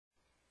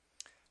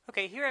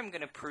Okay, here I'm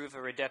going to prove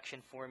a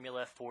reduction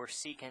formula for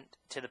secant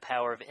to the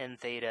power of n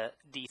theta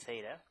d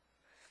theta.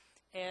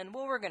 And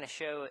what we're going to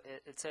show,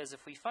 it says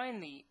if we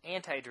find the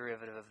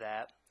antiderivative of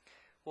that,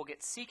 we'll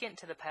get secant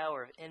to the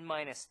power of n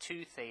minus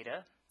 2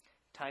 theta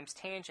times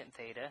tangent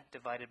theta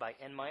divided by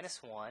n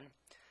minus 1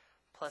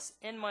 plus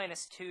n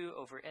minus 2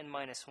 over n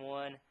minus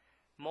 1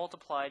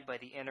 multiplied by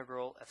the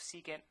integral of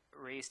secant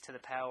raised to the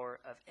power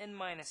of n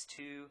minus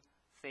 2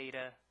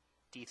 theta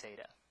d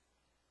theta.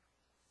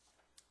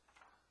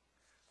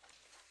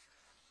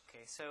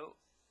 Okay, so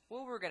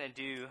what we're going to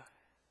do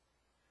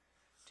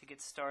to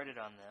get started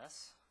on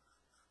this,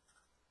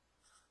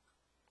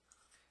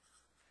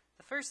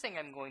 the first thing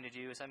I'm going to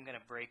do is I'm going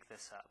to break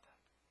this up.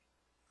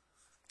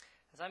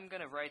 As I'm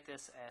going to write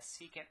this as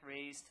secant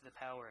raised to the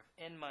power of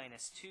n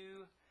minus 2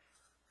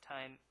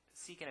 times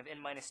secant of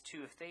n minus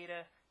 2 of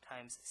theta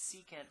times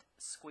secant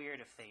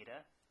squared of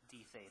theta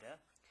d theta.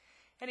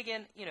 And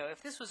again,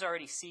 if this was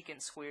already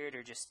secant squared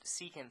or just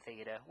secant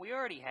theta, we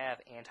already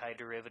have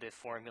antiderivative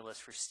formulas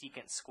for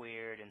secant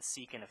squared and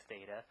secant of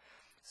theta.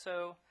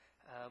 So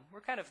we're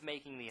kind of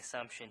making the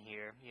assumption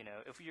here,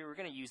 if you were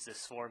going to use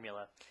this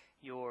formula,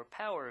 your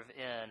power of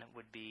n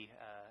would be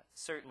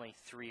certainly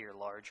 3 or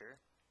larger.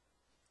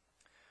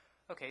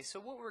 Okay, so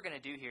what we're going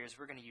to do here is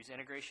we're going to use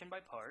integration by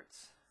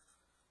parts.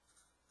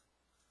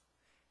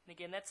 And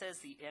again, that says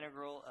the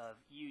integral of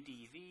u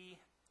dv.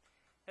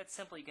 That's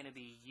simply going to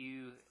be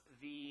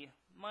uv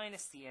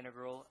minus the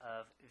integral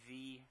of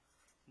v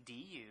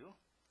du.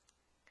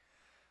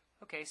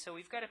 Okay, so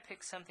we've got to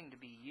pick something to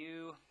be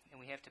u, and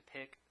we have to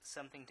pick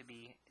something to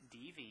be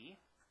dv.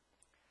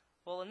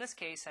 Well, in this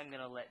case, I'm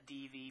going to let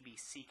dv be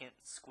secant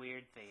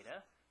squared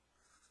theta,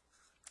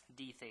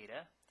 d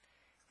theta,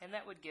 and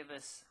that would give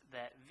us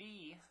that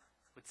v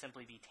would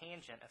simply be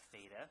tangent of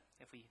theta,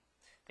 if we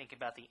think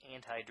about the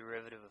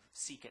antiderivative of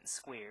secant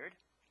squared.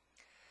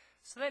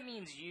 So that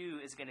means u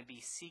is going to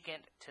be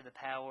secant to the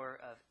power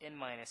of n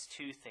minus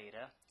 2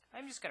 theta.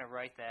 I'm just going to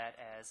write that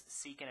as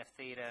secant of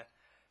theta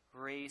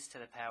raised to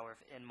the power of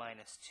n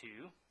minus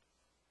 2.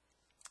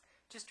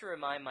 Just to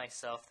remind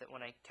myself that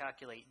when I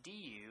calculate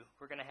du,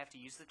 we're going to have to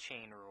use the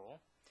chain rule.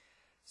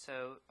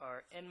 So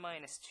our n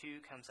minus 2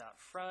 comes out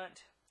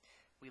front.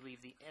 We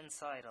leave the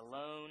inside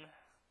alone.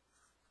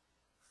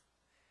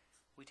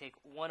 We take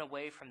 1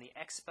 away from the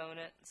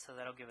exponent, so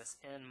that'll give us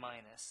n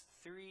minus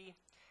 3.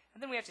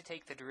 And then we have to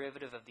take the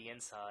derivative of the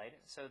inside.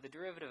 So the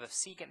derivative of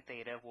secant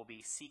theta will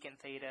be secant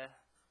theta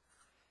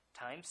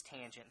times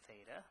tangent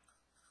theta.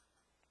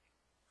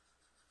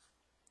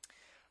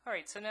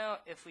 Alright, so now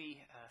if we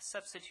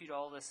substitute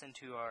all this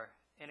into our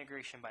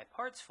integration by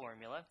parts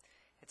formula,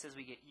 it says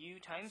we get u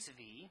times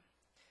v.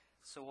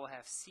 So we'll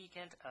have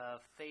secant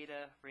of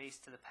theta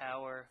raised to the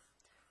power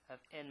of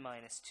n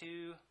minus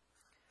 2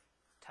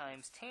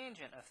 times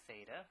tangent of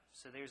theta.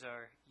 So there's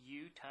our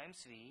u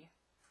times v,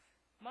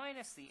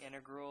 minus the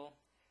integral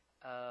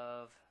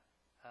of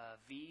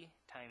v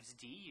times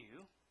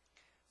du.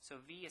 So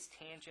v is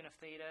tangent of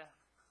theta,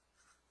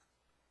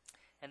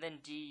 and then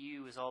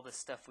du is all the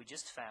stuff we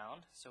just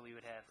found. So we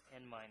would have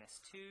n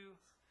minus 2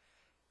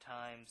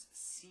 times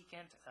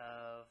secant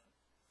of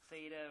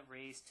theta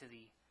raised to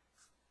the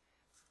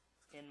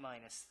n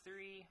minus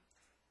 3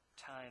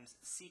 times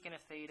secant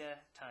of theta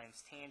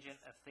times tangent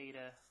of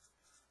theta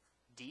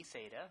d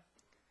theta.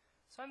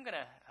 So I'm going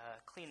to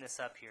clean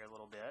this up here a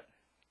little bit.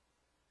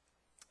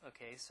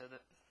 Okay, so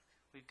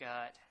we've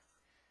got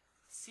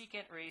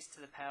secant raised to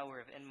the power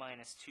of n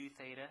minus 2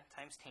 theta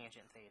times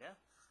tangent theta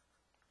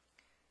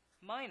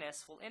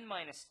minus, well, n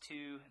minus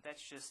 2,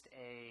 that's just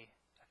a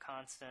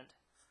constant.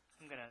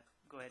 I'm going to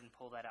go ahead and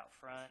pull that out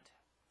front.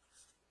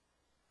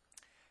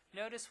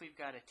 Notice we've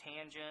got a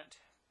tangent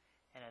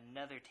and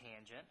another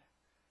tangent.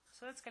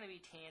 So that's going to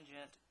be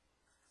tangent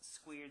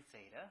squared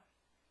theta.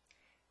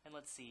 And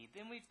let's see,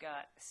 then we've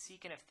got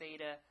secant of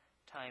theta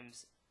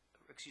times,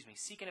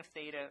 secant of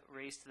theta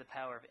raised to the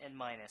power of n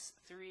minus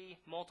 3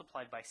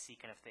 multiplied by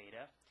secant of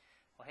theta.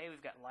 Well, hey,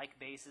 we've got like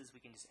bases, we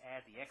can just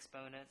add the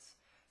exponents.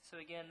 So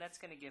again, that's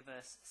going to give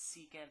us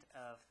secant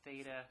of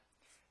theta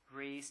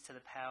raised to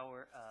the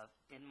power of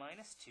n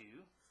minus 2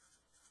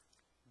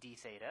 d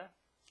theta.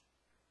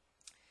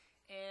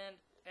 And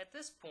at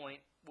this point,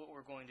 what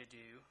we're going to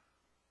do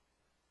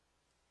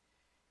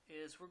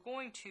is we're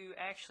going to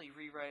actually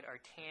rewrite our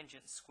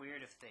tangent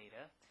squared of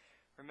theta.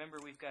 Remember,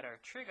 we've got our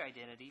trig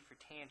identity for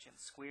tangent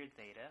squared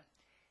theta,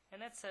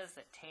 and that says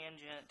that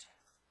tangent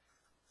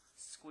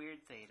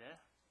squared theta,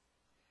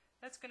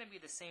 that's going to be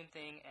the same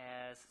thing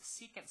as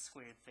secant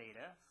squared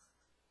theta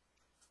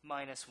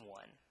minus 1.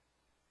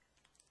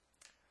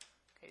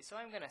 Okay, so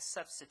I'm going to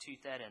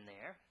substitute that in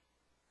there.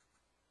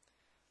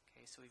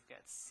 Okay, so we've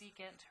got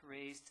secant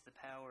raised to the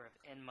power of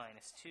n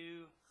minus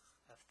 2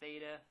 of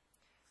theta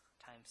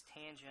times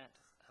tangent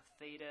of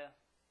theta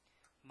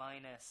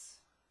minus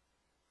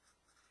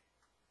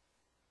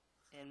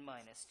n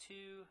minus 2.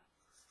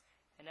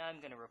 And now I'm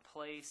going to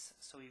replace,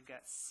 so we've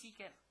got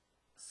secant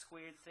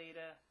squared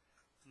theta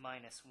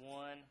minus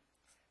 1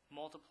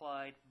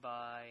 multiplied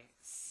by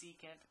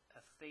secant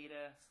of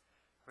theta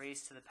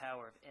raised to the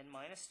power of n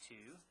minus 2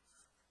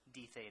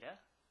 d theta.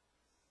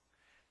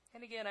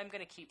 And again, I'm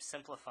going to keep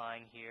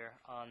simplifying here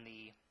on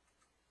the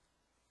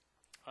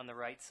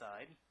right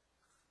side.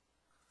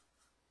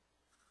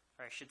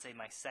 Or I should say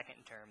my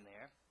second term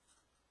there.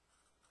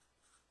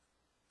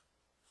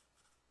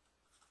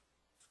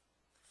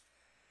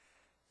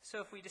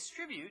 So if we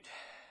distribute,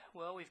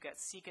 well, we've got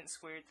secant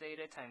squared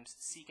theta times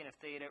secant of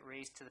theta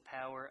raised to the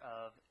power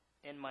of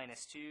n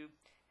minus 2.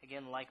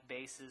 Again, like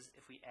bases,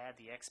 if we add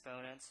the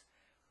exponents,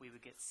 we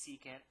would get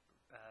secant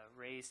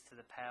raised to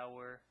the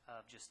power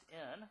of just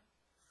n.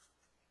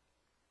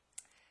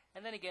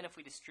 And then again, if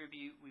we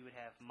distribute, we would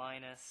have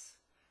minus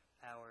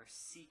our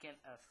secant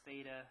of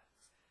theta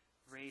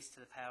raised to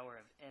the power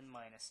of n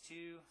minus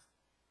 2.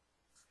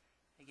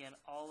 Again,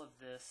 all of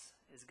this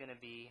is going to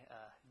be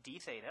d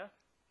theta.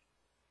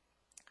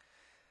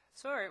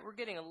 So alright, we're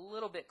getting a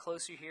little bit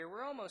closer here.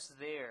 We're almost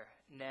there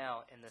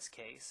now in this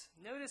case.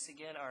 Notice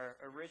again our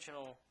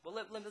original, well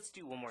let's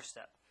do one more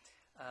step.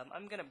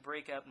 I'm going to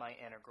break up my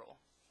integral.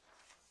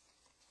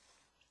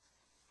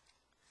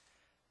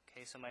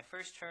 Okay, so my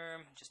first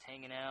term, just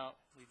hanging out,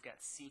 we've got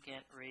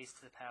secant raised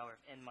to the power of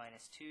n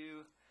minus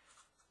 2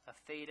 of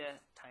theta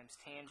times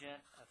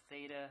tangent of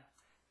theta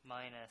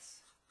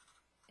minus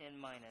n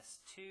minus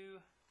 2.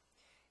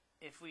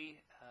 If we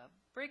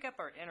break up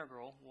our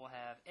integral, we'll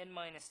have n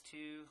minus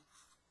 2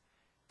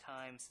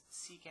 times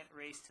secant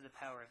raised to the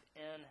power of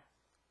n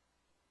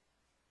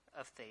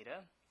of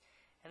theta.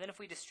 And then if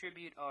we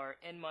distribute our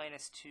n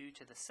minus 2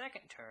 to the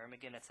second term,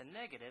 again it's a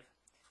negative,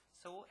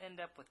 so we'll end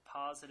up with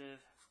positive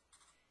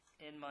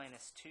n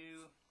minus 2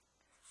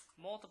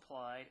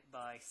 multiplied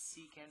by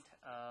secant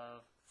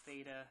of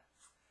theta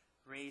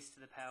raised to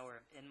the power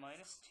of n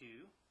minus 2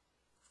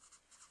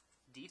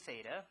 d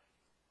theta.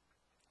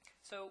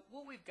 So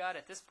what we've got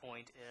at this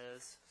point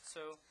is,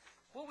 so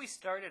what we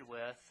started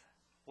with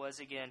was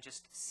again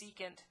just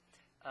secant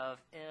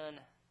of n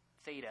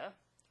theta,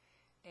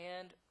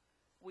 and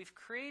we've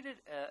created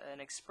an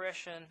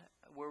expression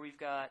where we've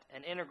got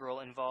an integral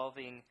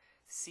involving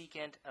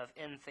secant of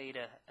n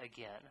theta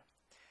again.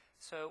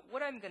 So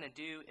what I'm going to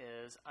do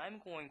is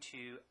I'm going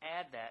to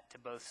add that to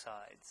both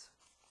sides.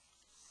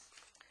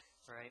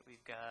 Right,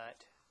 we've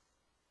got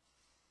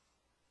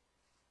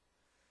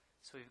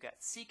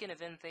secant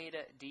of n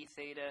theta d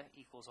theta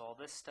equals all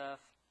this stuff.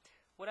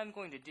 What I'm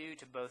going to do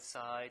to both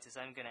sides is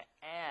I'm going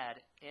to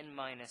add n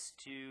minus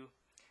 2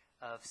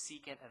 of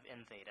secant of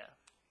n theta.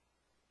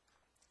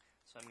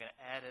 So I'm going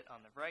to add it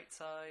on the right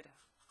side.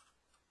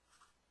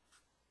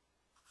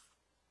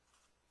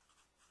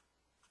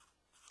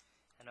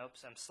 And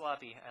oops, I'm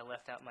sloppy. I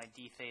left out my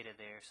d theta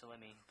there, so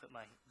let me put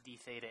my d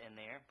theta in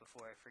there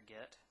before I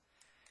forget.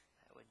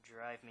 That would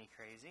drive me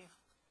crazy.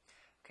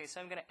 Okay,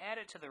 so I'm going to add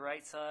it to the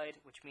right side,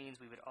 which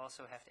means we would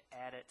also have to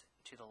add it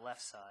to the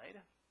left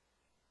side.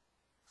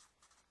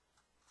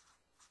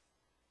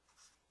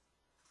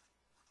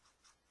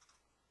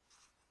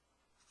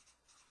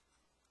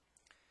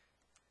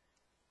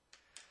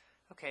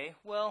 Okay,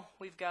 well,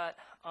 we've got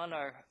on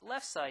our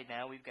left side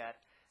now, we've got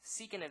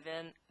secant of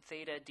n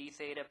theta d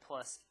theta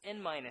plus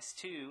n minus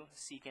 2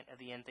 secant of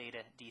the n theta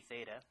d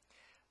theta.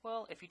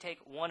 Well, if you take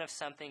one of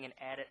something and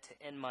add it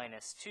to n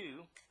minus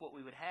 2, what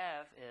we would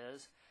have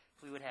is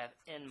we would have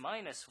n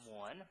minus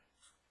 1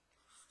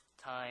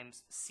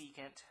 times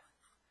secant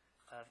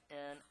of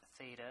n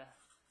theta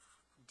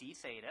d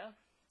theta.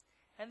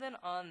 And then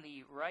on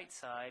the right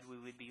side, we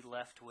would be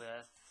left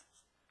with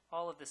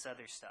all of this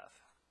other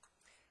stuff.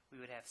 We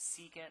would have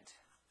secant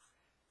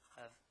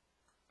of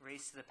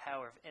raised to the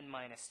power of n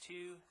minus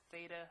 2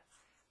 theta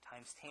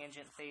times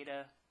tangent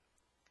theta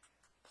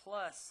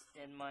plus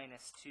n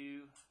minus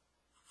 2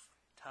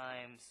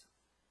 times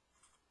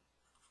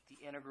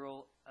the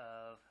integral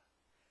of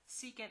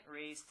secant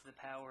raised to the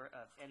power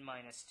of n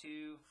minus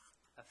 2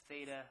 of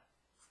theta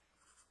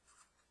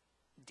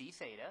d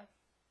theta.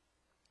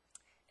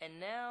 And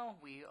now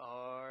we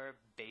are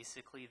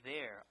basically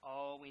there.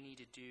 All we need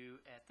to do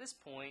at this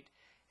point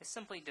is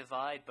simply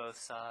divide both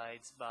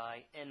sides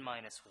by n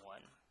minus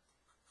 1.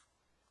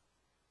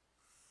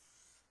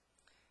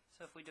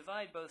 So if we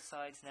divide both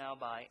sides now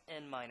by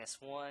n minus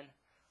 1,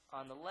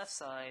 on the left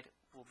side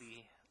we'll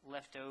be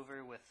left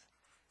over with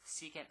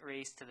secant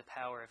raised to the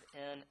power of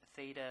n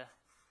theta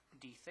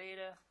d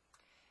theta.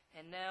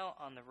 And now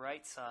on the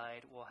right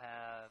side we'll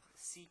have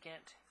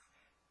secant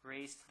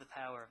raised to the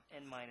power of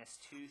n minus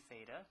 2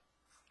 theta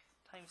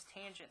times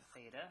tangent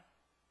theta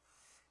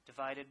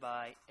divided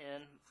by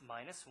n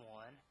minus 1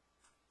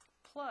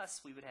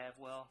 plus we would have,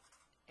 well,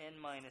 n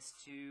minus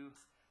 2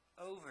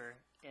 over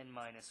n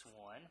minus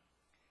 1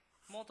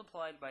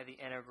 multiplied by the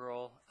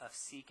integral of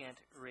secant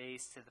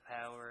raised to the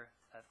power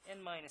of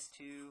n minus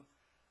 2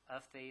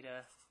 of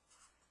theta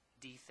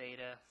d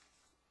theta.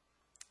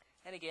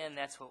 And again,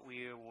 that's what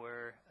we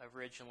were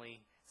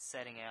originally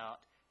setting out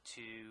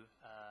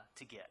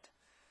to get.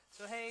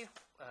 So hey,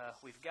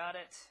 we've got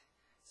it.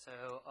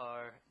 So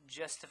our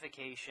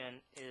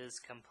justification is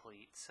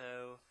complete.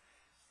 So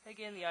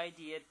again, the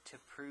idea to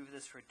prove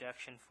this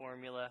reduction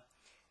formula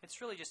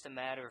It's really just a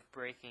matter of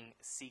breaking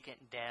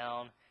secant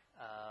down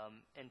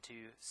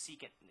into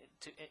secant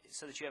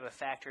so that you have a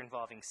factor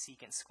involving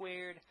secant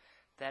squared.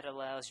 That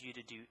allows you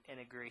to do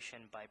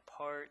integration by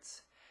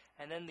parts.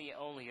 And then the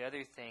only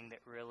other thing that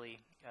really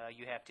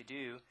you have to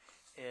do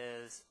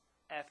is,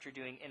 after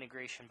doing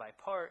integration by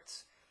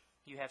parts,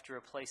 you have to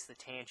replace the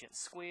tangent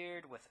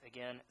squared with,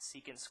 again,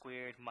 secant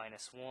squared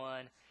minus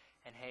 1.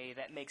 And hey,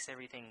 that makes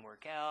everything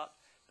work out,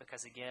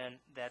 because again,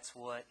 that's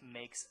what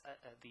makes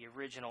the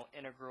original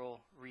integral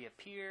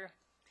reappear.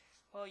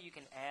 Well, you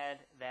can add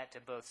that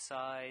to both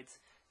sides,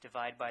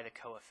 divide by the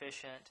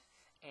coefficient,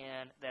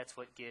 and that's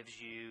what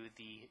gives you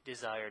the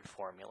desired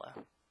formula.